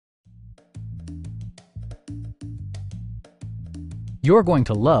You're going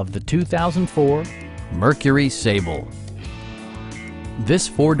to love the 2004 Mercury Sable. This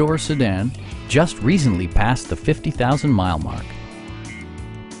four-door sedan just recently passed the 50,000-mile mark.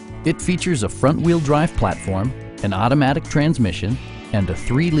 It features a front-wheel drive platform, an automatic transmission, and a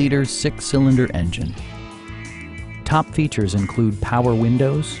 3-liter 6-cylinder engine. Top features include power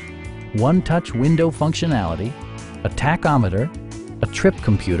windows, one-touch window functionality, a tachometer, a trip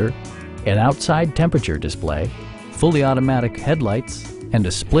computer, an outside temperature display, fully automatic headlights, and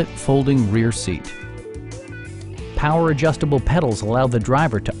a split folding rear seat. Power adjustable pedals allow the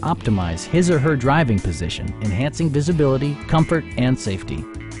driver to optimize his or her driving position, enhancing visibility, comfort, and safety.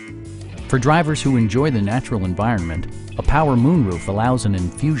 For drivers who enjoy the natural environment, a power moonroof allows an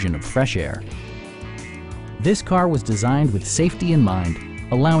infusion of fresh air. This car was designed with safety in mind,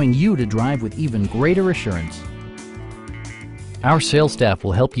 allowing you to drive with even greater assurance. Our sales staff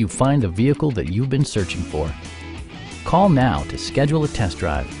will help you find the vehicle that you've been searching for. Call now to schedule a test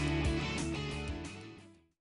drive.